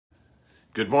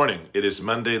Good morning. It is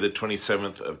Monday, the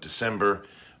 27th of December,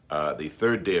 the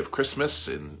third day of Christmas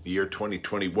in the year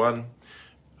 2021,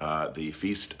 the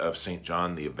feast of St.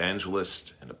 John the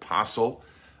Evangelist and Apostle,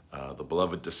 the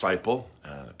beloved disciple,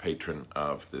 patron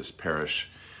of this parish.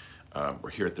 We're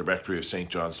here at the Rectory of St.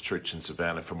 John's Church in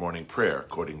Savannah for morning prayer,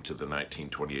 according to the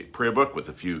 1928 prayer book, with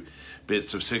a few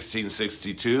bits of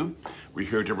 1662. We're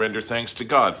here to render thanks to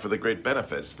God for the great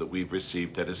benefits that we've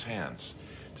received at his hands,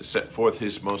 to set forth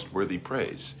his most worthy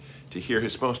praise, to hear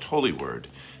his most holy word,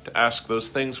 to ask those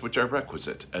things which are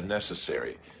requisite and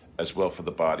necessary, as well for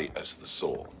the body as the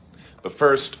soul. But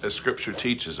first, as Scripture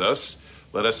teaches us,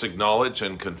 let us acknowledge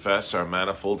and confess our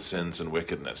manifold sins and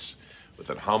wickedness, with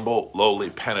an humble,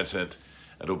 lowly, penitent,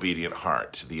 and obedient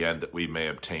heart, to the end that we may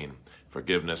obtain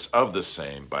forgiveness of the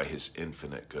same by his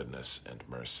infinite goodness and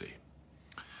mercy.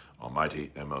 Almighty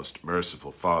and most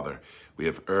merciful Father, we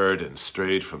have erred and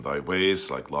strayed from thy ways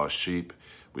like lost sheep.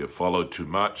 We have followed too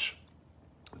much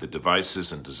the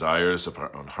devices and desires of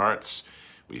our own hearts.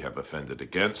 We have offended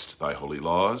against thy holy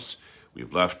laws. We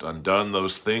have left undone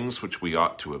those things which we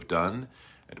ought to have done,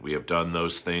 and we have done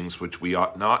those things which we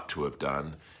ought not to have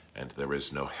done, and there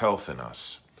is no health in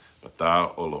us. But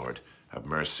thou, O Lord, have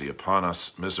mercy upon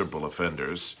us, miserable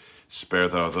offenders. Spare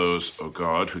thou those, O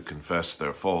God, who confess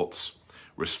their faults.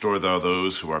 Restore thou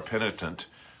those who are penitent,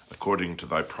 according to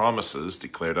thy promises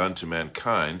declared unto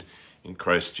mankind in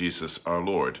Christ Jesus our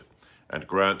Lord. And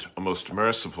grant, O most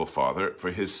merciful Father,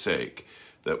 for his sake,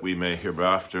 that we may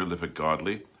hereafter live a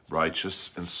godly,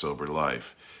 righteous, and sober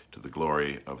life, to the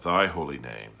glory of thy holy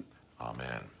name.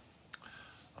 Amen.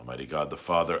 Almighty God, the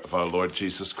Father of our Lord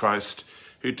Jesus Christ,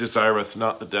 who desireth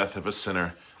not the death of a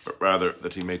sinner, but rather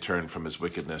that he may turn from his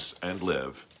wickedness and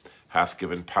live, hath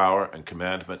given power and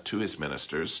commandment to his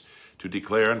ministers to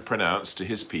declare and pronounce to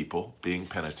his people, being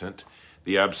penitent,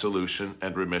 the absolution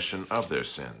and remission of their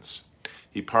sins.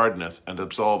 He pardoneth and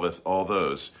absolveth all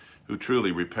those who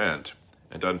truly repent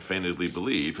and unfeignedly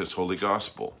believe his holy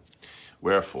gospel.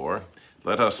 Wherefore,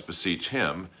 let us beseech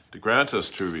him to grant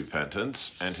us true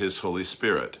repentance and his Holy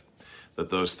Spirit, that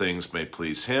those things may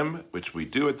please him which we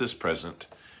do at this present,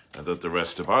 and that the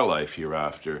rest of our life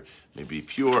hereafter may be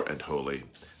pure and holy,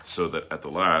 so that at the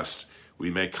last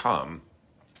we may come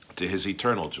to his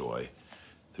eternal joy,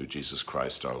 through Jesus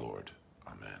Christ our Lord.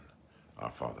 Amen. Our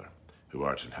Father, who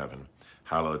art in heaven,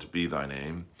 hallowed be thy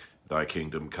name. Thy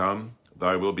kingdom come,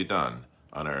 thy will be done,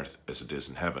 on earth as it is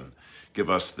in heaven. Give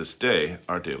us this day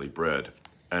our daily bread,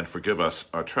 and forgive us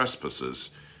our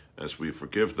trespasses, as we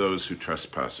forgive those who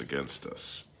trespass against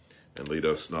us. And lead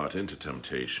us not into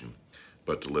temptation,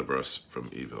 but deliver us from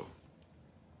evil.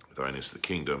 Thine is the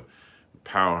kingdom, the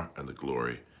power, and the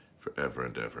glory, forever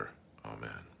and ever.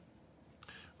 Amen.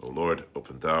 O Lord,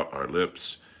 open thou our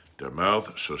lips, and our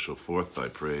mouth shall show forth thy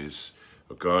praise.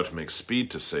 O God, make speed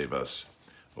to save us.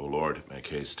 O Lord, make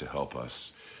haste to help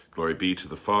us. Glory be to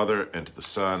the Father, and to the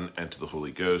Son, and to the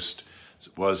Holy Ghost, as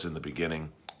it was in the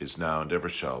beginning, is now, and ever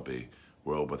shall be,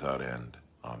 world without end.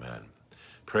 Amen.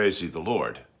 Praise ye the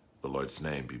Lord. The Lord's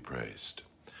name be praised.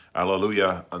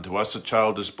 Alleluia. Unto us a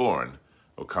child is born.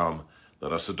 O come,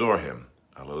 let us adore him.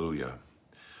 Alleluia.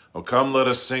 O come, let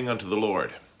us sing unto the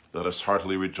Lord. Let us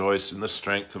heartily rejoice in the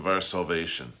strength of our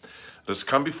salvation. Let us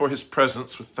come before his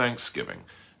presence with thanksgiving,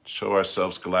 and show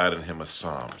ourselves glad in him with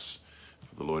psalms.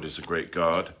 For the Lord is a great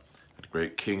God, and a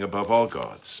great King above all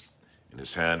gods. In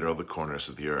his hand are all the corners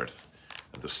of the earth,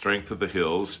 and the strength of the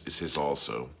hills is his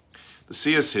also. The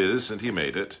sea is his, and he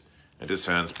made it, and his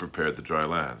hands prepared the dry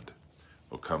land.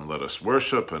 O come, let us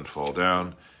worship and fall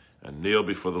down, and kneel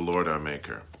before the Lord our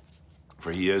Maker.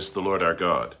 For he is the Lord our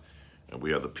God, and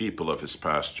we are the people of his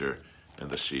pasture and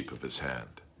the sheep of his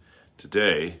hand.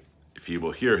 Today, if ye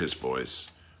will hear his voice,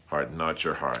 harden not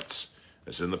your hearts,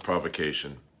 as in the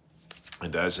provocation,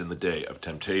 and as in the day of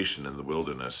temptation in the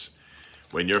wilderness,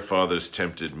 when your fathers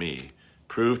tempted me,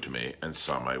 proved me, and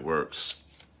saw my works.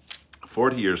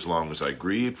 40 years long was I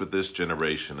grieved with this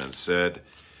generation, and said,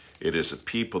 It is a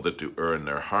people that do err in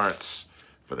their hearts,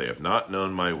 for they have not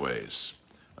known my ways,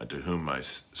 unto whom I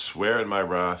swear in my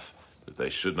wrath, that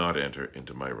they should not enter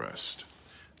into my rest.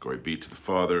 Glory be to the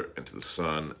Father, and to the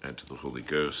Son, and to the Holy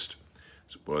Ghost,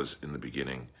 as it was in the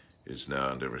beginning, is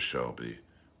now, and ever shall be,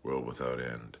 world without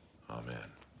end.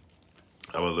 Amen.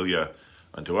 Alleluia.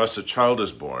 Unto us a child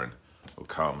is born. O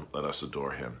come, let us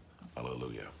adore him.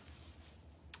 Alleluia.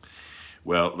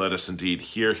 Well, let us indeed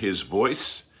hear his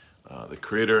voice, the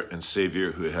Creator and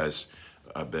Savior who has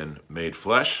been made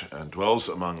flesh and dwells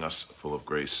among us full of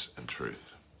grace and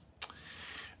truth.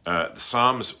 The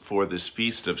Psalms for this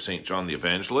feast of St. John the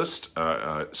Evangelist,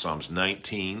 Psalms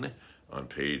 19 on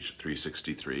page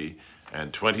 363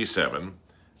 and 27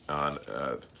 on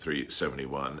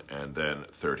 371, and then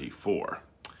 34.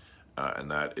 And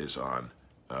that is on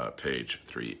page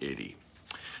 380.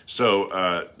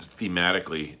 So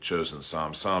thematically chosen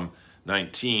psalm. Psalm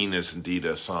 19 is indeed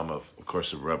a psalm of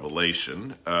course, of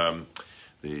Revelation.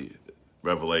 The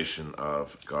revelation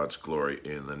of God's glory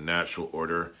in the natural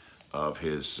order of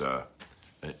his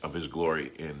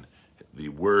glory in the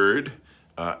Word,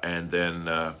 and then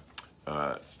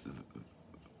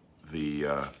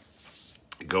the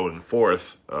going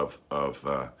forth of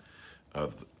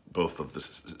both of the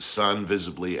Son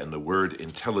visibly and the Word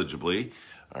intelligibly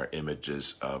are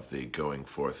images of the going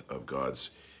forth of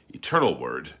God's eternal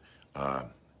Word,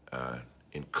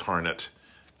 incarnate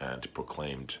and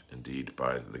proclaimed indeed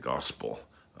by the Gospel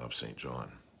of St.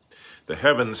 John. The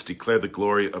heavens declare the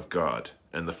glory of God,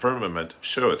 and the firmament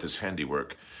showeth his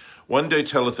handiwork. One day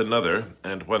telleth another,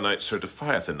 and one night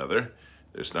certifieth another.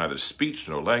 There is neither speech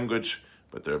nor language,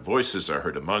 but their voices are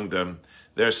heard among them.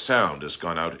 Their sound is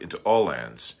gone out into all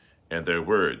lands, and their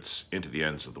words into the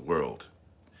ends of the world.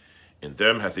 In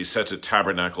them hath he set a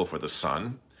tabernacle for the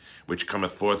sun, which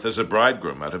cometh forth as a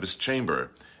bridegroom out of his chamber,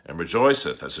 and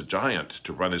rejoiceth as a giant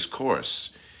to run his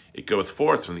course. It goeth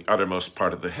forth from the uttermost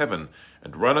part of the heaven,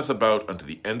 and runneth about unto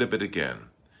the end of it again,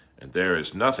 and there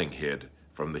is nothing hid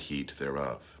from the heat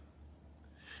thereof.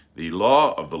 The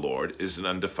law of the Lord is an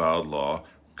undefiled law,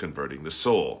 converting the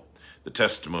soul. The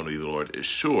testimony of the Lord is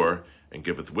sure, and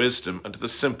giveth wisdom unto the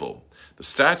simple. The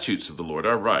statutes of the Lord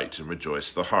are right, and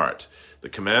rejoice the heart. The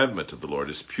commandment of the Lord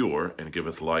is pure, and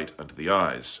giveth light unto the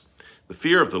eyes. The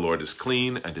fear of the Lord is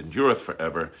clean, and endureth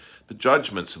forever. The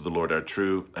judgments of the Lord are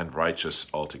true, and righteous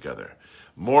altogether.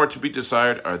 More to be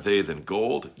desired are they than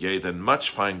gold, yea, than much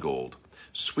fine gold,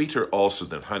 sweeter also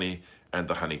than honey and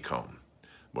the honeycomb.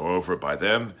 Moreover, by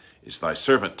them is thy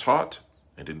servant taught,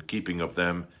 and in keeping of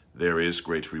them there is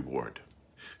great reward.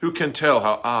 Who can tell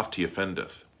how oft he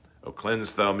offendeth? O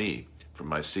cleanse thou me from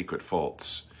my secret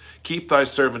faults. Keep thy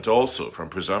servant also from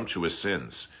presumptuous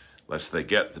sins, lest they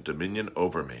get the dominion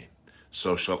over me.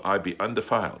 So shall I be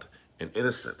undefiled and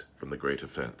innocent from the great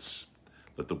offense.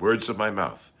 Let the words of my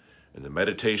mouth and the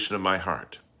meditation of my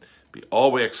heart be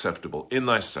always acceptable in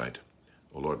thy sight,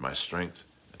 O Lord, my strength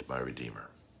and my Redeemer.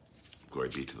 Glory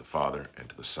be to the Father, and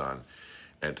to the Son,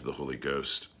 and to the Holy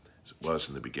Ghost, as it was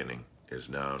in the beginning, is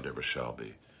now, and ever shall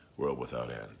be, world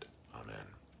without end. Amen.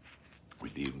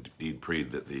 We indeed pray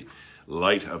that the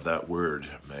light of that word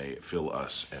may fill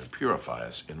us and purify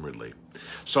us inwardly.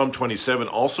 Psalm 27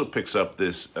 also picks up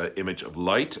this image of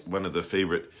light, one of the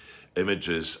favorite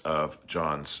images of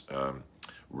John's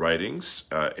writings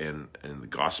in the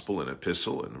Gospel and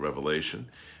Epistle and Revelation,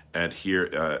 and here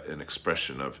an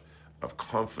expression of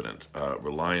confident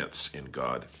reliance in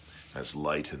God as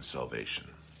light and salvation.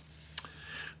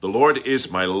 The Lord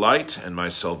is my light and my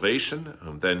salvation,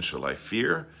 whom then shall I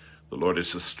fear? The Lord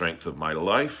is the strength of my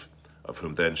life, of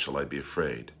whom then shall I be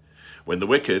afraid? When the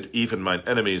wicked, even mine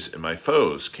enemies and my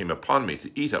foes, came upon me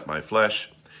to eat up my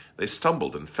flesh, they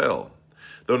stumbled and fell.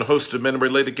 Though an host of men were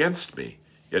laid against me,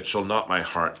 yet shall not my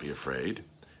heart be afraid.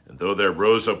 And though there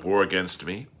rose up war against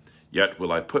me, yet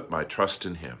will I put my trust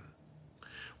in him.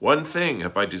 One thing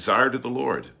have I desired of the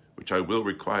Lord, which I will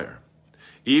require,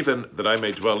 even that I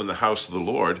may dwell in the house of the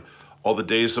Lord all the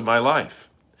days of my life,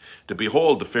 to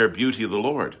behold the fair beauty of the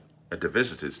Lord, and to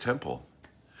visit his temple.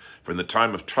 For in the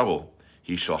time of trouble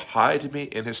he shall hide me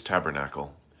in his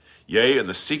tabernacle. Yea, in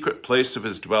the secret place of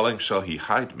his dwelling shall he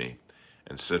hide me,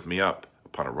 and set me up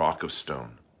upon a rock of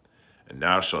stone. And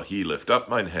now shall he lift up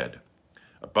mine head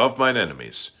above mine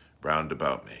enemies round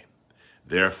about me.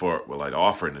 Therefore will I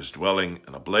offer in his dwelling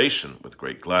an oblation with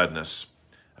great gladness.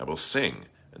 I will sing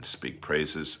and speak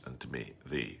praises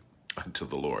unto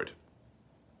the Lord.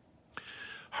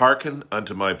 Hearken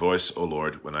unto my voice, O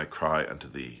Lord, when I cry unto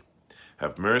thee.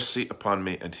 Have mercy upon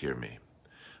me and hear me.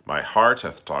 My heart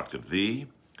hath talked of thee.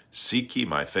 Seek ye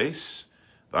my face?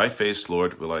 Thy face,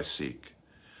 Lord, will I seek.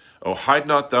 O hide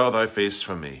not thou thy face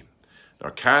from me,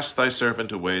 nor cast thy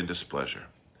servant away in displeasure.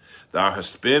 Thou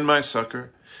hast been my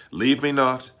succor. Leave me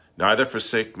not, neither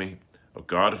forsake me, O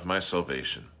God of my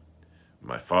salvation. When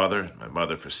my father and my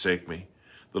mother forsake me,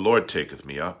 the Lord taketh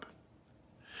me up.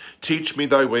 Teach me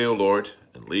thy way, O Lord,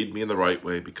 and lead me in the right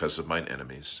way because of mine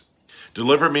enemies.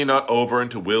 Deliver me not over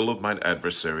into will of mine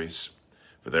adversaries,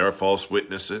 for there are false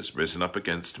witnesses risen up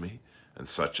against me, and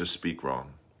such as speak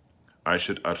wrong. I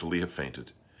should utterly have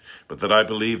fainted, but that I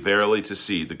believe verily to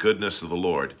see the goodness of the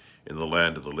Lord in the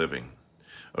land of the living.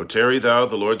 O tarry thou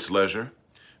the Lord's leisure,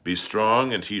 be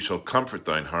strong, and he shall comfort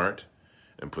thine heart,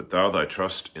 and put thou thy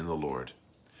trust in the Lord.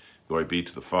 Glory be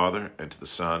to the Father, and to the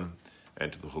Son,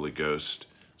 and to the Holy Ghost,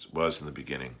 as it was in the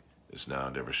beginning, is now,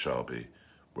 and ever shall be,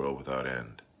 world without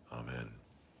end. Amen.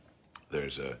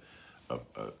 There's a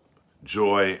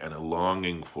joy and a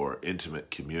longing for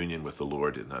intimate communion with the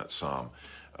Lord in that psalm,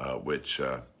 which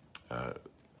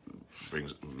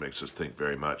makes us think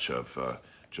very much of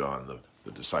John,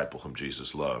 the disciple whom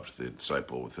Jesus loved, the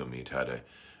disciple with whom he'd had a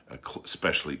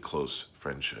especially close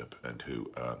friendship, and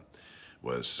who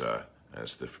was,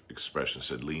 as the expression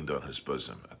said, leaned on his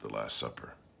bosom at the Last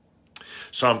Supper.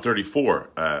 Psalm 34,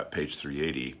 page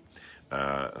 380,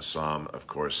 a psalm, of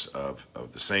course, of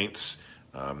the saints,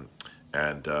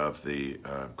 and of the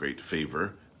great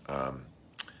favor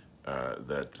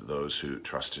that those who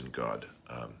trust in God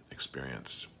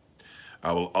experience.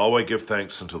 I will always give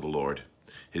thanks unto the Lord.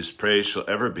 His praise shall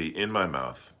ever be in my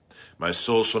mouth. My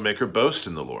soul shall make her boast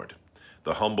in the Lord.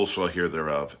 The humble shall hear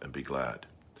thereof and be glad.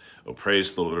 O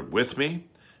praise the Lord with me,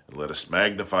 and let us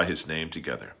magnify his name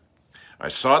together. I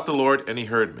sought the Lord, and he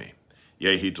heard me.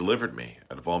 Yea, he delivered me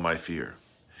out of all my fear.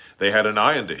 They had an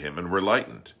eye unto him, and were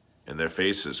lightened, and their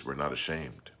faces were not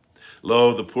ashamed.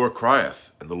 Lo, the poor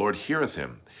crieth, and the Lord heareth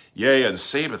him, yea, and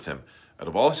saveth him out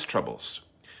of all his troubles.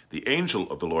 The angel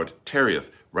of the Lord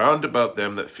tarrieth round about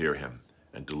them that fear him,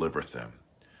 and delivereth them.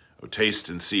 O taste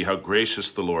and see how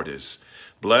gracious the Lord is.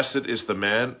 Blessed is the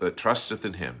man that trusteth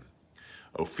in him.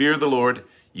 O fear the Lord,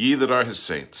 ye that are his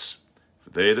saints, for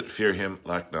they that fear him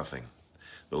lack nothing.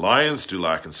 The lions do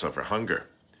lack and suffer hunger,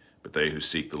 but they who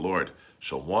seek the Lord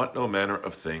shall want no manner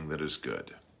of thing that is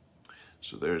good.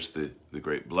 So there's the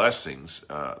great blessings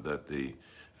that the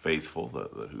faithful,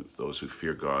 those who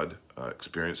fear God,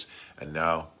 experience. And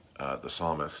now the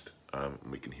psalmist,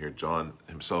 we can hear John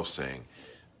himself saying,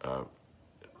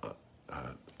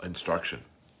 instruction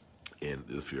in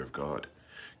the fear of God.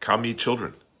 Come, ye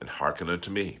children, and hearken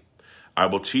unto me. I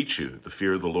will teach you the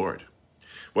fear of the Lord.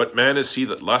 What man is he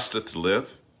that lusteth to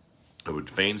live, and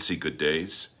would fain see good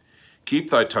days?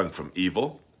 Keep thy tongue from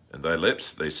evil, and thy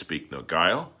lips they speak no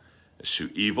guile.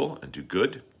 Eschew evil, and do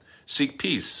good. Seek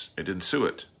peace, and ensue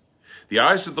it. The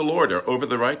eyes of the Lord are over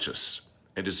the righteous,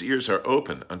 and his ears are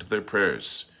open unto their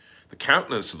prayers. The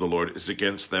countenance of the Lord is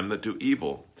against them that do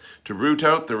evil, to root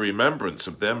out the remembrance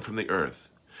of them from the earth.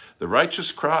 The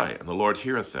righteous cry, and the Lord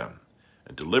heareth them,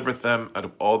 and delivereth them out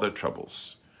of all their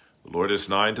troubles. The Lord is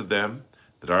nigh unto them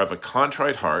that are of a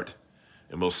contrite heart,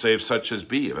 and will save such as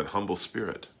be of an humble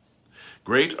spirit.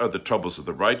 Great are the troubles of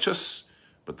the righteous,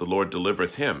 but the Lord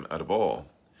delivereth him out of all.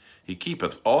 He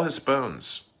keepeth all his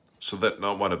bones, so that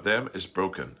not one of them is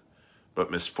broken.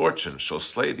 But misfortune shall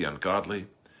slay the ungodly,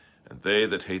 and they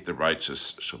that hate the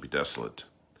righteous shall be desolate.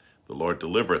 The Lord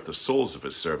delivereth the souls of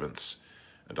his servants,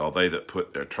 and all they that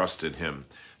put their trust in him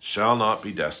shall not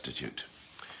be destitute.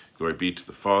 Glory be to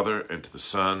the Father, and to the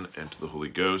Son, and to the Holy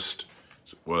Ghost,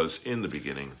 as it was in the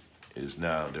beginning, is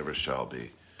now, and ever shall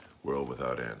be, world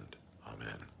without end.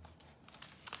 Amen.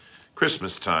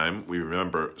 Christmas time, we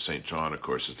remember St. John, of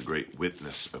course, as the great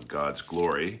witness of God's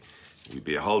glory. We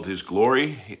behold his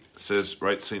glory, he says,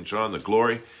 writes St. John, the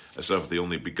glory as of the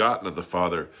only begotten of the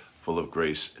Father, full of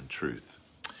grace and truth.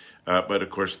 But of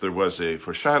course, there was a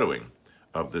foreshadowing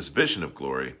of this vision of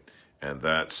glory, and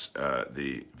that's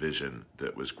the vision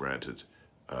that was granted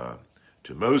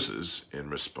to Moses in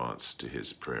response to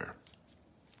his prayer.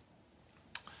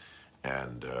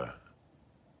 And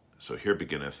so here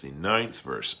beginneth the 9th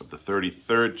verse of the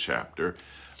 33rd chapter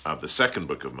of the second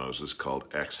book of Moses, called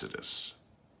Exodus.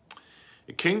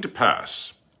 It came to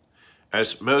pass,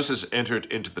 as Moses entered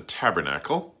into the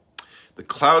tabernacle, the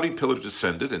cloudy pillar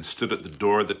descended and stood at the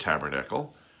door of the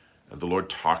tabernacle, and the Lord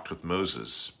talked with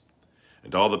Moses.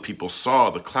 And all the people saw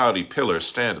the cloudy pillar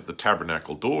stand at the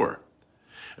tabernacle door.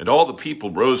 And all the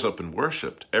people rose up and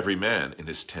worshipped, every man in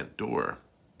his tent door.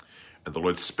 And the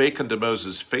Lord spake unto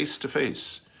Moses face to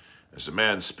face, as a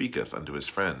man speaketh unto his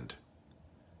friend.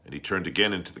 And he turned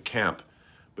again into the camp,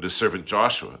 but his servant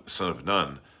Joshua, the son of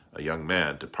Nun, a young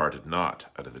man, departed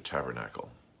not out of the tabernacle.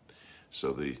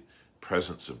 So the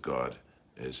presence of God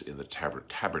is in the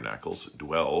tabernacles,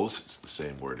 dwells, it's the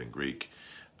same word in Greek,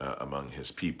 among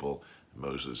his people.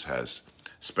 Moses has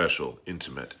special,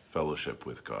 intimate fellowship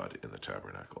with God in the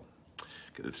tabernacle.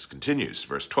 Okay, this continues,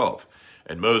 verse 12.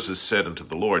 And Moses said unto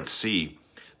the Lord, See,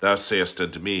 thou sayest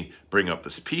unto me, Bring up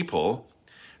this people,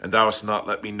 and thou hast not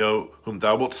let me know whom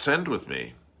thou wilt send with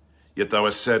me. Yet thou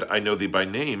hast said, I know thee by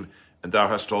name, and thou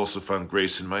hast also found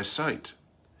grace in my sight.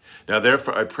 Now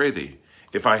therefore I pray thee,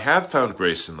 if I have found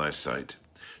grace in thy sight,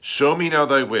 show me now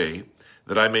thy way,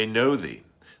 that I may know thee,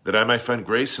 that I may find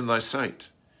grace in thy sight,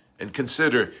 and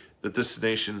consider that this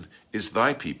nation is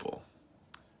thy people.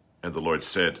 And the Lord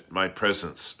said, My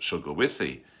presence shall go with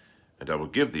thee, and I will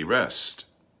give thee rest.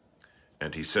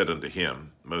 And he said unto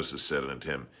him, Moses said unto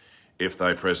him, If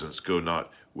thy presence go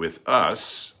not with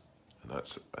us, and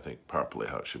that's, I think, properly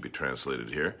how it should be translated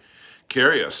here,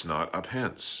 carry us not up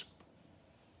hence.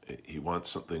 He wants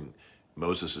something.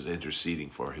 Moses is interceding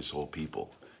for his whole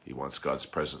people. He wants God's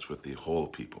presence with the whole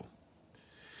people.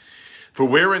 For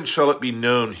wherein shall it be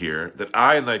known here that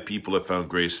I and thy people have found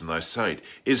grace in thy sight?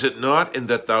 Is it not in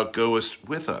that thou goest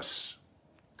with us?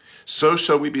 So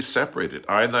shall we be separated,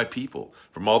 I and thy people,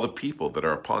 from all the people that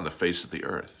are upon the face of the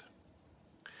earth.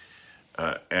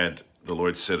 And the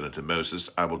Lord said unto Moses,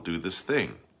 I will do this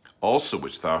thing, also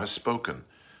which thou hast spoken,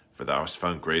 for thou hast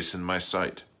found grace in my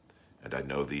sight, and I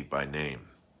know thee by name.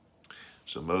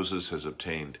 So Moses has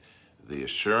obtained the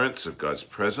assurance of God's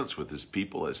presence with his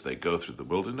people as they go through the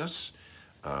wilderness,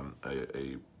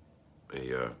 a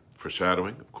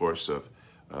foreshadowing, of course,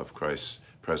 of Christ's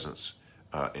presence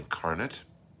incarnate.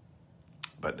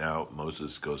 But now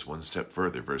Moses goes one step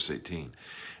further, verse 18.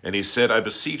 And he said, I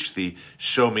beseech thee,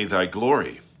 show me thy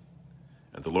glory.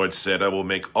 And the Lord said, I will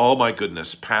make all my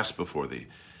goodness pass before thee,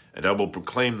 and I will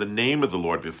proclaim the name of the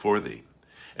Lord before thee,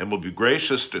 and will be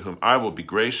gracious to whom I will be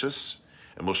gracious,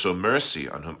 and will show mercy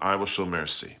on whom I will show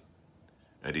mercy.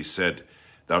 And he said,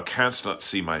 Thou canst not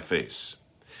see my face,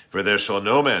 for there shall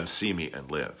no man see me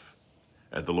and live.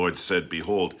 And the Lord said,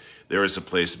 Behold, there is a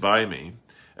place by me,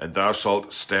 and thou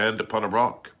shalt stand upon a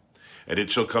rock. And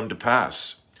it shall come to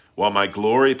pass, while my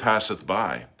glory passeth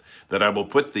by, that I will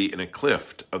put thee in a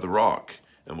cleft of the rock,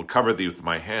 and will cover thee with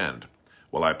my hand,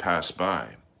 while I pass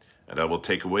by. And I will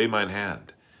take away mine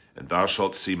hand, and thou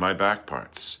shalt see my back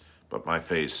parts, but my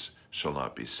face shall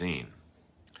not be seen.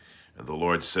 And the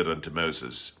Lord said unto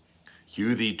Moses,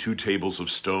 Hew thee 2 tables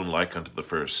of stone like unto the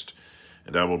first,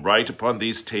 and I will write upon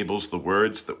these tables the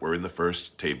words that were in the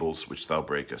first tables which thou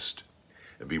breakest.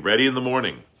 And be ready in the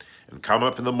morning, and come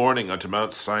up in the morning unto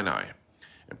Mount Sinai,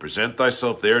 and present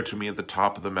thyself there to me at the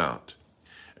top of the mount.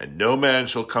 And no man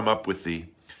shall come up with thee,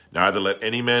 neither let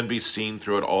any man be seen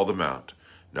throughout all the mount,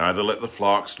 neither let the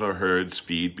flocks nor herds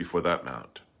feed before that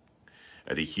mount.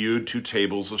 And he hewed 2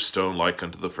 tables of stone like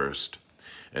unto the first.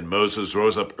 And Moses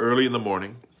rose up early in the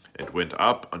morning, and went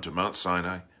up unto Mount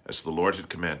Sinai, as the Lord had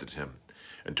commanded him,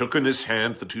 and took in his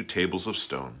hand the 2 tables of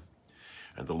stone.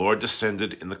 And the Lord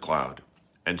descended in the cloud,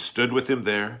 and stood with him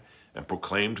there, and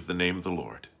proclaimed the name of the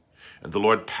Lord. And the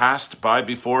Lord passed by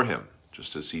before him,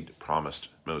 just as he'd promised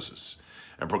Moses,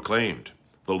 and proclaimed,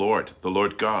 the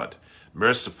Lord God,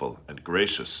 merciful and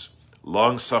gracious,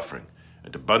 long-suffering,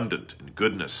 and abundant in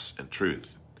goodness and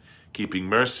truth, keeping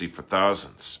mercy for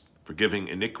thousands, forgiving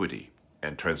iniquity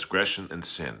and transgression and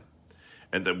sin,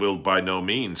 and that will by no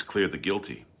means clear the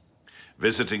guilty,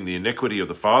 visiting the iniquity of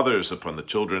the fathers upon the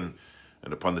children,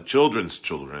 and upon the children's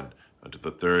children, unto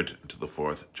the 3rd and to the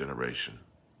 4th generation.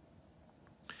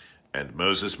 And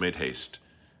Moses made haste,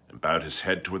 and bowed his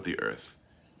head toward the earth,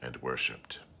 and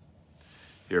worshipped.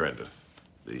 Here endeth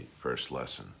the first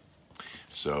lesson.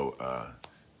 So,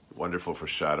 wonderful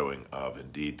foreshadowing of,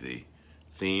 indeed, the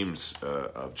themes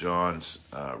of John's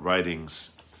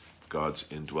writings, God's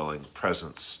indwelling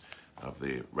presence, of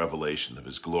the revelation of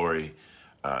his glory,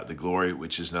 the glory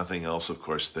which is nothing else, of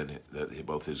course, than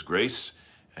both his grace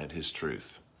and his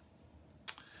truth.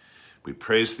 We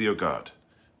praise thee, O God.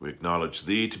 We acknowledge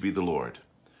thee to be the Lord.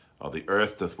 All the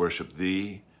earth doth worship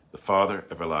thee, the Father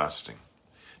everlasting.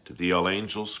 To thee all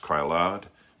angels cry aloud,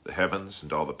 the heavens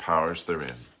and all the powers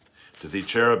therein. To thee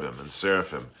cherubim and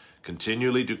seraphim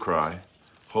continually do cry,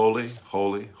 Holy,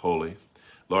 holy, holy,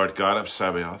 Lord God of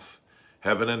Sabaoth.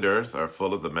 Heaven and earth are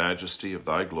full of the majesty of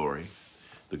thy glory.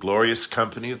 The glorious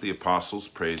company of the apostles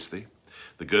praise thee.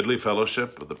 The goodly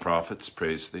fellowship of the prophets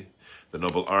praise thee. The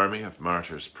noble army of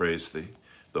martyrs praise thee.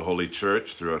 The holy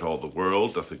church throughout all the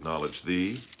world doth acknowledge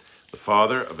thee, the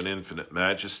Father of an infinite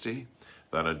majesty,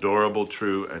 thine adorable,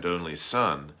 true, and only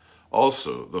Son,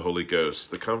 also the Holy Ghost,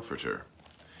 the Comforter.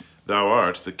 Thou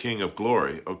art the King of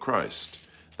glory, O Christ.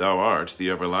 Thou art the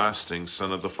everlasting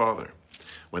Son of the Father.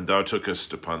 When thou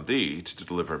tookest upon thee to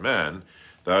deliver man,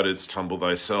 thou didst humble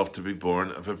thyself to be born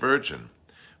of a virgin.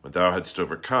 When thou hadst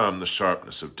overcome the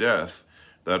sharpness of death,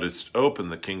 thou didst open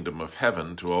the kingdom of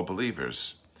heaven to all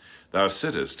believers. Thou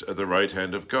sittest at the right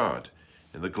hand of God,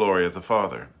 in the glory of the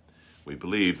Father. We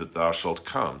believe that thou shalt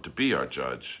come to be our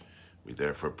judge. We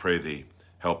therefore pray thee,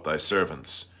 help thy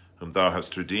servants, whom thou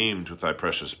hast redeemed with thy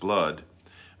precious blood.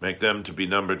 Make them to be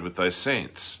numbered with thy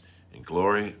saints, in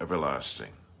glory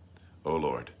everlasting. O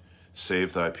Lord,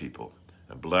 save thy people,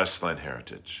 and bless thine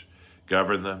heritage.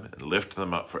 Govern them, and lift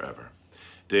them up forever.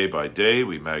 Day by day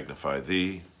we magnify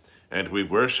thee, and we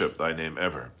worship thy name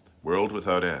ever, world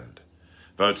without end.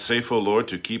 Vouchsafe, O Lord,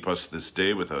 to keep us this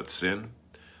day without sin.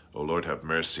 O Lord, have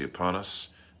mercy upon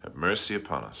us, have mercy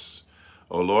upon us.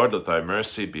 O Lord, let thy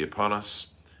mercy be upon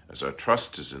us. as our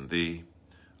trust is in thee.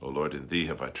 O Lord, in thee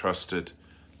have I trusted.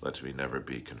 Let me never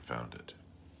be confounded.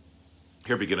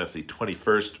 Here beginneth the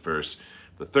 21st verse,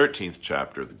 the 13th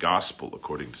chapter of the Gospel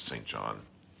according to St. John.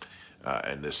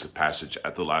 And this is a passage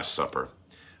at the Last Supper,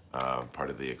 part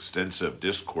of the extensive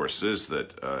discourses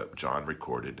that John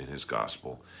recorded in his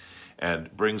Gospel,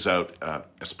 and brings out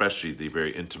especially the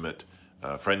very intimate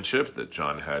friendship that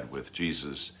John had with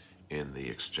Jesus in the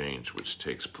exchange which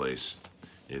takes place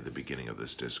near the beginning of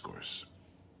this discourse.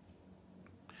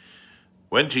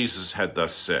 When Jesus had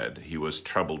thus said, he was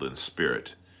troubled in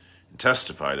spirit, and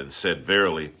testified and said,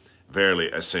 Verily,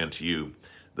 verily, I say unto you,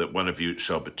 that one of you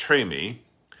shall betray me.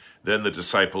 Then the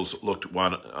disciples looked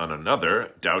one on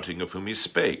another, doubting of whom he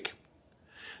spake.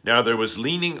 Now there was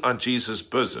leaning on Jesus'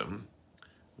 bosom,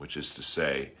 which is to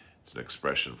say, it's an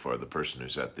expression for the person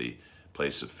who's at the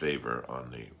place of favor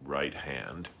on the right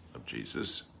hand of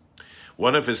Jesus,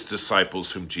 one of his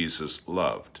disciples whom Jesus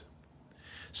loved.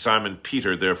 Simon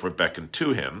Peter therefore beckoned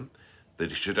to him, that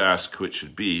he should ask who it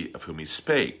should be of whom he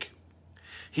spake.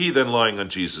 He then lying on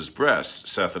Jesus' breast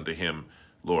saith unto him,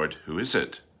 Lord, who is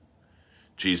it?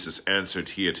 Jesus answered,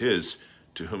 He it is,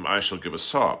 to whom I shall give a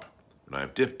sop, when I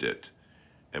have dipped it.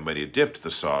 And when he had dipped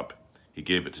the sop, he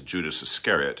gave it to Judas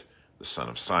Iscariot, the son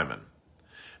of Simon.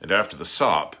 And after the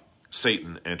sop,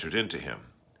 Satan entered into him.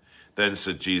 Then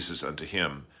said Jesus unto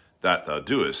him, That thou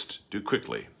doest, do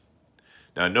quickly.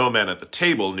 Now no man at the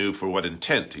table knew for what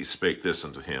intent he spake this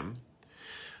unto him.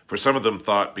 For some of them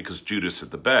thought, because Judas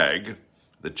had the bag,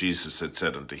 that Jesus had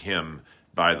said unto him,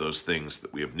 Buy those things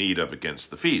that we have need of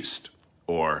against the feast,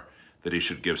 or that he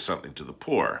should give something to the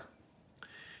poor.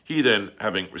 He then,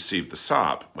 having received the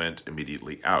sop, went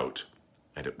immediately out,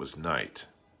 and it was night.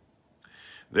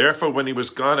 Therefore when he was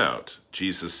gone out,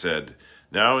 Jesus said,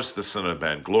 Now is the Son of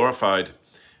Man glorified,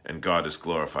 and God is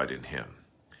glorified in him.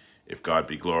 If God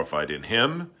be glorified in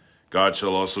him, God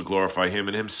shall also glorify him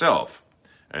in himself,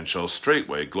 and shall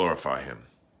straightway glorify him.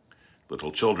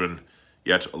 Little children,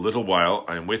 yet a little while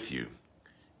I am with you.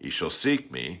 Ye shall seek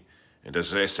me, and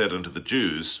as I said unto the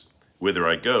Jews, Whither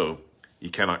I go, ye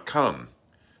cannot come.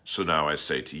 So now I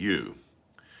say to you,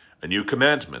 A new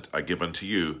commandment I give unto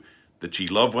you, that ye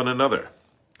love one another.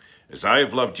 As I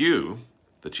have loved you,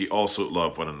 that ye also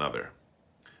love one another.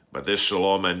 By this shall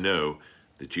all men know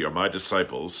that ye are my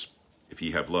disciples, if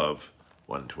ye have love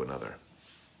one to another.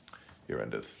 Here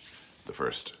endeth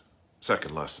the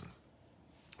second lesson.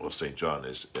 Well, St. John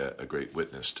is a great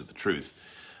witness to the truth.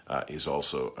 He's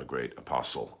also a great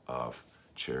apostle of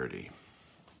charity.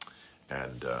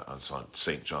 And on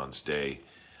St. John's Day,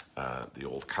 the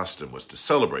old custom was to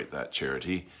celebrate that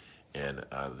charity in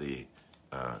the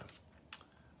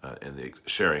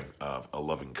sharing of a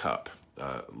loving cup.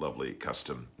 Lovely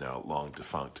custom, now long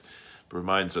defunct, but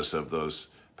reminds us of those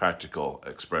practical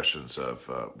expressions of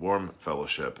warm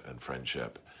fellowship and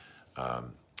friendship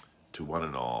to one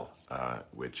and all,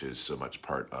 which is so much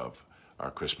part of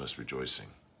our Christmas rejoicing.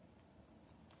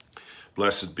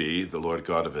 Blessed be the Lord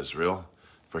God of Israel,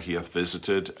 for he hath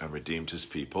visited and redeemed his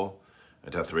people,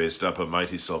 and hath raised up a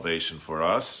mighty salvation for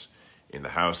us in the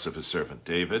house of his servant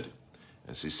David,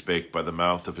 as he spake by the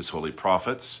mouth of his holy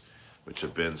prophets, which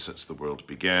have been since the world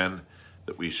began,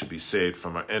 that we should be saved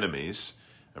from our enemies,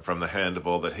 and from the hand of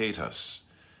all that hate us,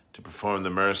 to perform the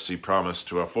mercy promised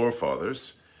to our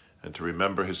forefathers, and to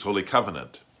remember his holy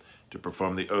covenant, to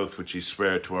perform the oath which he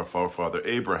sware to our forefather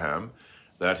Abraham,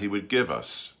 that he would give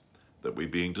us, that we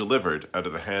being delivered out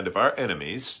of the hand of our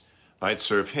enemies, might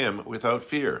serve him without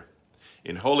fear,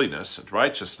 in holiness and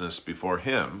righteousness before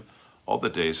him all the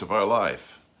days of our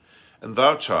life. And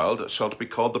thou, child, shalt be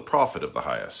called the prophet of the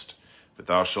highest, for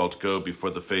thou shalt go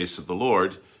before the face of the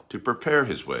Lord to prepare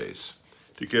his ways,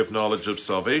 to give knowledge of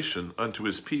salvation unto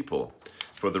his people,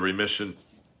 for the remission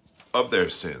of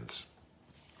their sins,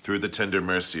 through the tender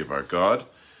mercy of our God,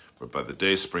 whereby the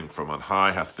dayspring from on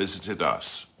high hath visited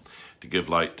us, to give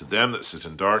light to them that sit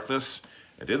in darkness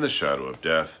and in the shadow of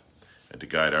death, and to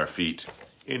guide our feet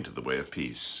into the way of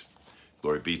peace.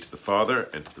 Glory be to the Father,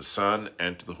 and to the Son,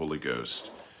 and to the Holy Ghost,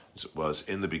 as it was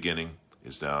in the beginning,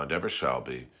 is now, and ever shall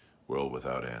be, world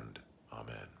without end.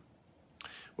 Amen.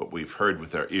 What we've heard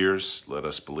with our ears, let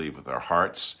us believe with our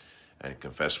hearts, and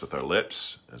confess with our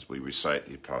lips, as we recite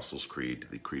the Apostles' Creed,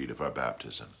 the creed of our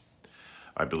baptism.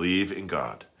 I believe in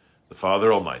God, the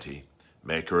Father Almighty,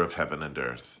 maker of heaven and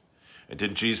earth, and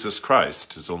in Jesus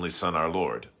Christ, his only Son, our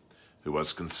Lord, who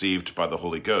was conceived by the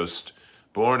Holy Ghost,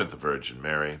 born of the Virgin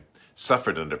Mary,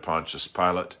 suffered under Pontius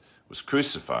Pilate, was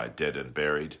crucified, dead, and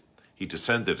buried. He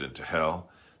descended into hell.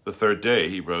 The third day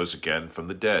he rose again from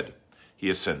the dead. He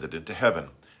ascended into heaven,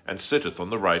 and sitteth on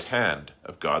the right hand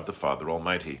of God the Father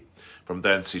Almighty. From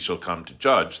thence he shall come to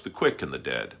judge the quick and the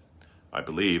dead. I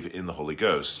believe in the Holy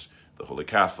Ghost, the Holy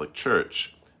Catholic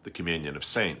Church, the communion of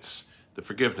saints, the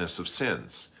forgiveness of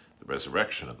sins, the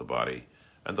resurrection of the body,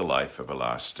 and the life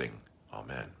everlasting.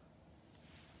 Amen.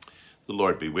 The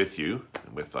Lord be with you,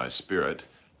 and with thy spirit.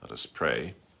 Let us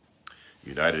pray.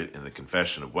 United in the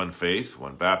confession of one faith,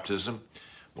 one baptism,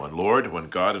 one Lord, one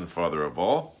God and Father of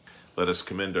all, let us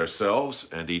commend ourselves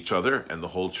and each other and the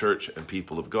whole church and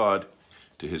people of God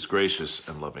to his gracious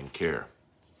and loving care.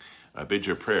 I bid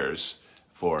your prayers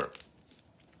for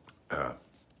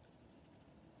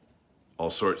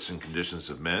all sorts and conditions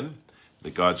of men,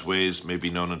 that God's ways may be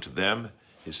known unto them,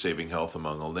 his saving health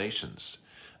among all nations.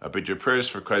 I bid your prayers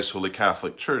for Christ's Holy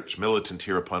Catholic Church, militant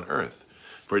here upon earth,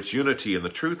 for its unity in the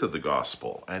truth of the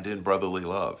gospel and in brotherly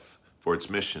love, for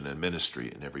its mission and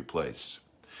ministry in every place.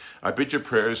 I bid your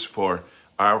prayers for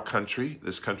our country,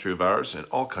 this country of ours, and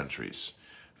all countries,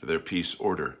 for their peace,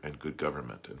 order, and good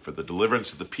government, and for the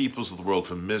deliverance of the peoples of the world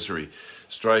from misery,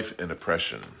 strife, and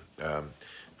oppression,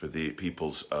 for the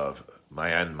peoples of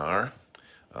Myanmar,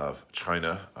 of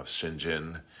China, of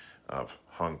Xinjiang, of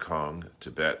Hong Kong,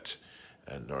 Tibet,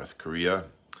 and North Korea,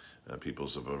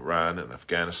 peoples of Iran and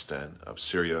Afghanistan, of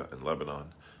Syria and Lebanon,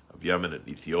 of Yemen and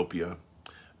Ethiopia,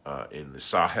 in the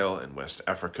Sahel and West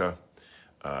Africa,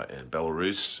 in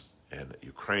Belarus and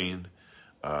Ukraine,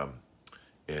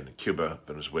 in Cuba,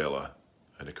 Venezuela,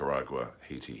 and Nicaragua,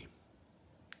 Haiti.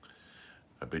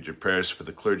 I bid your prayers for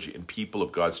the clergy and people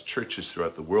of God's churches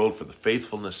throughout the world, for the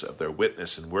faithfulness of their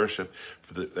witness and worship,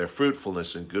 for their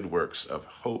fruitfulness and good works of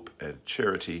hope and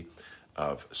charity,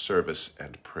 of service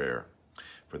and prayer,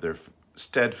 for their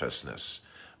steadfastness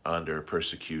under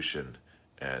persecution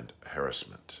and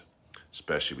harassment.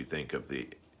 Especially we think of the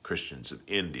Christians of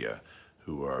India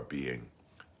who are being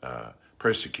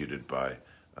persecuted by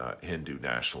Hindu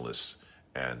nationalists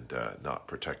and not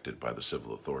protected by the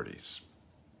civil authorities.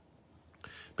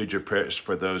 Bid your prayers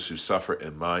for those who suffer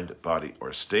in mind, body,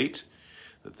 or state,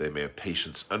 that they may have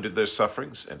patience under their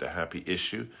sufferings and a happy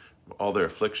issue from all their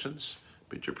afflictions.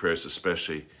 Bid your prayers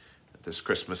especially at this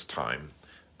Christmas time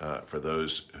for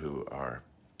those who are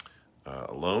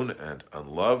alone and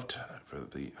unloved, for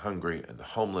the hungry and the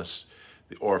homeless,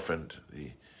 the orphaned,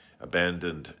 the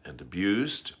abandoned and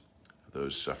abused,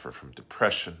 those who suffer from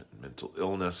depression and mental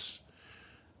illness,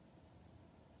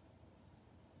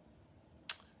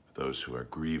 those who are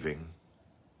grieving,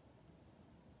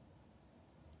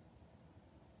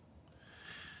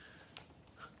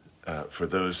 for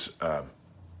those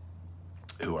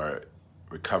who are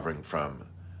recovering from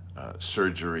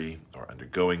surgery or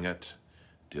undergoing it,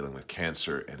 dealing with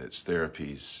cancer and its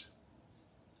therapies,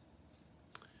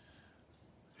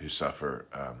 who suffer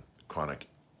chronic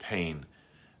pain,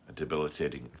 a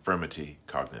debilitating infirmity,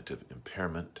 cognitive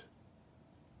impairment,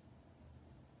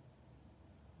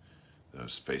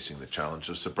 those facing the challenge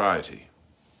of sobriety,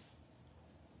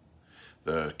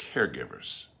 the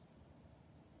caregivers,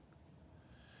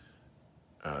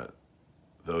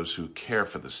 those who care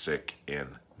for the sick in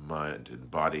mind and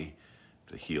body,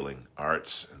 the healing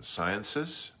arts and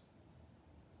sciences.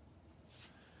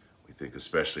 We think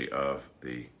especially of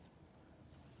the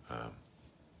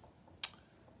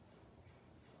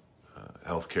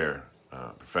healthcare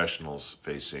professionals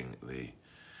facing the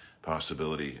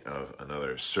possibility of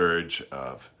another surge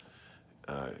of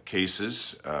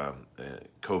cases,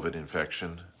 COVID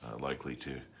infection, likely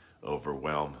to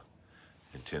overwhelm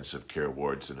intensive care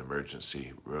wards and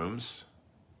emergency rooms.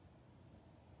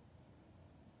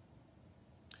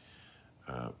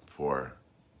 For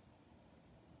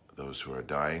those who are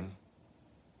dying,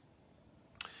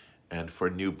 and for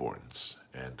newborns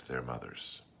and their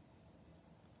mothers.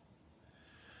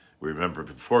 We remember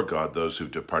before God those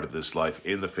who've departed this life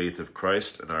in the faith of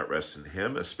Christ and are at rest in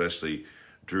him, especially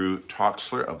Drew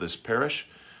Toxler of this parish,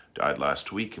 died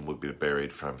last week and will be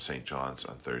buried from St. John's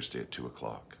on Thursday at 2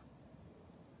 o'clock.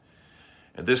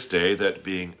 And this day, that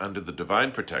being under the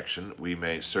divine protection, we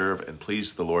may serve and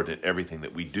please the Lord in everything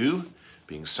that we do,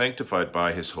 being sanctified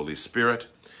by his Holy Spirit,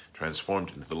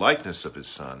 transformed into the likeness of his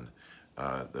Son,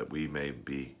 that we may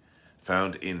be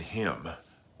found in him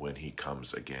when he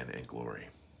comes again in glory.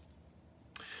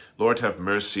 Lord, have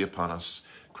mercy upon us.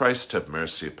 Christ, have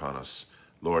mercy upon us.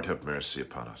 Lord, have mercy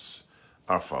upon us.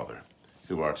 Our Father,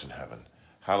 who art in heaven,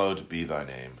 hallowed be thy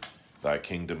name. Thy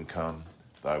kingdom come,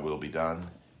 thy will be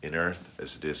done, in earth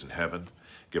as it is in heaven.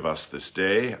 Give us this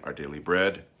day our daily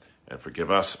bread, and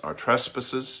forgive us our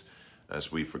trespasses,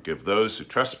 as we forgive those who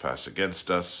trespass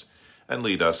against us. And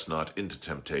lead us not into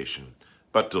temptation,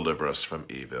 but deliver us from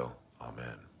evil.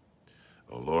 Amen.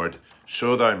 O Lord,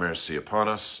 show thy mercy upon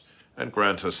us, and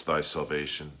grant us thy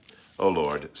salvation. O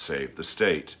Lord, save the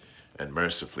state, and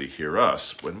mercifully hear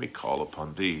us when we call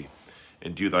upon thee.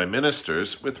 Endue thy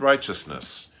ministers with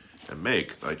righteousness, and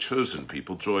make thy chosen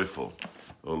people joyful.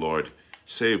 O Lord,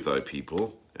 save thy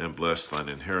people, and bless thine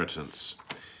inheritance.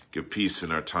 Give peace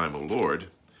in our time, O Lord,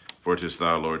 for it is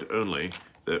thou, Lord, only,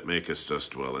 that makest us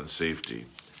dwell in safety.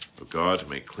 O God,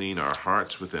 make clean our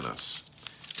hearts within us,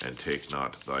 and take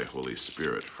not thy Holy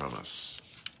Spirit from us.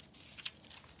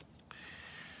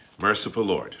 Merciful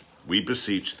Lord, we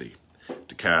beseech thee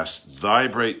to cast thy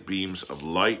bright beams of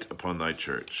light upon thy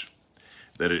church,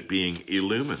 that it being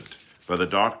illumined by the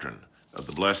doctrine of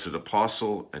the blessed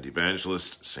apostle and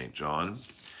evangelist St. John,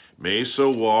 may so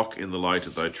walk in the light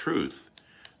of thy truth,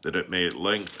 that it may at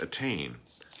length attain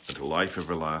unto life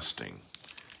everlasting.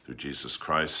 Through Jesus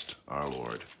Christ our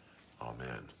Lord.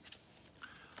 Amen.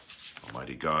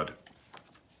 Almighty God,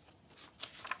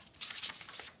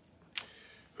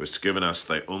 who hast given us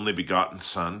thy only begotten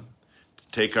Son,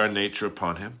 to take our nature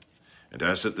upon him, and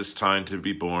as at this time to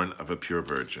be born of a pure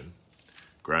virgin,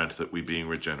 grant that we, being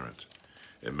regenerate,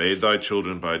 and made thy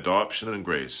children by adoption and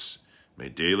grace, may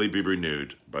daily be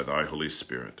renewed by thy Holy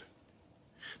Spirit.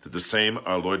 Through the same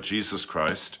our Lord Jesus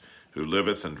Christ, who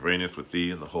liveth and reigneth with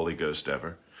thee in the Holy Ghost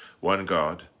ever, one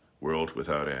God, world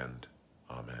without end.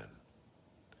 Amen.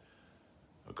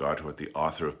 O God, who art the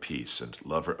author of peace and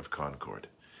lover of concord,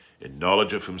 in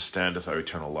knowledge of whom standeth our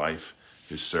eternal life,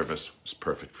 whose service is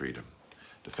perfect freedom,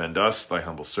 defend us, thy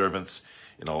humble servants,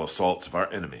 in all assaults of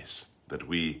our enemies, that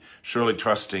we, surely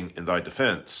trusting in thy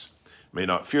defense, may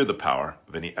not fear the power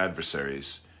of any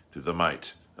adversaries, through the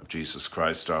might of Jesus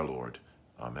Christ our Lord.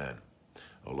 Amen.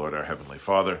 O Lord, our heavenly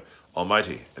Father,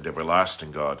 almighty and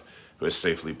everlasting God, who has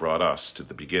safely brought us to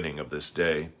the beginning of this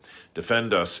day,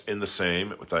 defend us in the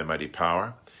same with thy mighty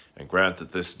power, and grant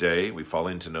that this day we fall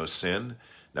into no sin,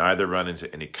 neither run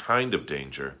into any kind of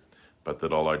danger, but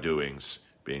that all our doings,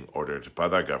 being ordered by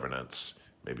thy governance,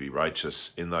 may be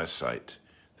righteous in thy sight,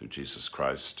 through Jesus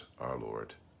Christ our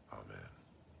Lord. Amen.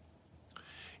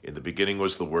 In the beginning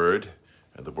was the Word,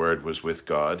 and the Word was with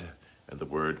God, and the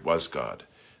Word was God.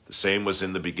 The same was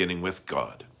in the beginning with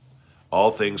God.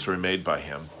 All things were made by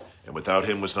him, and without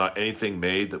him was not anything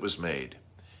made that was made.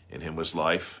 In him was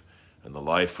life, and the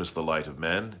life was the light of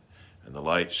men, and the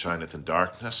light shineth in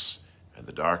darkness, and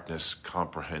the darkness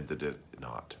comprehended it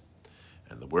not.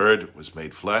 And the Word was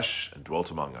made flesh, and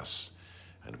dwelt among us,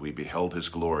 and we beheld his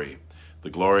glory, the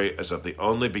glory as of the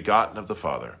only begotten of the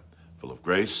Father, full of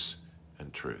grace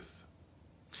and truth.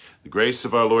 The grace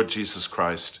of our Lord Jesus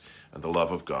Christ, and the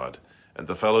love of God, and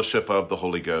the fellowship of the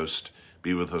Holy Ghost,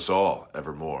 be with us all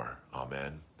evermore.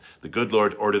 Amen. The good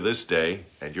Lord order this day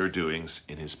and your doings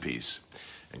in his peace,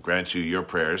 and grant you your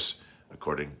prayers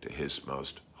according to his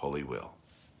most holy will.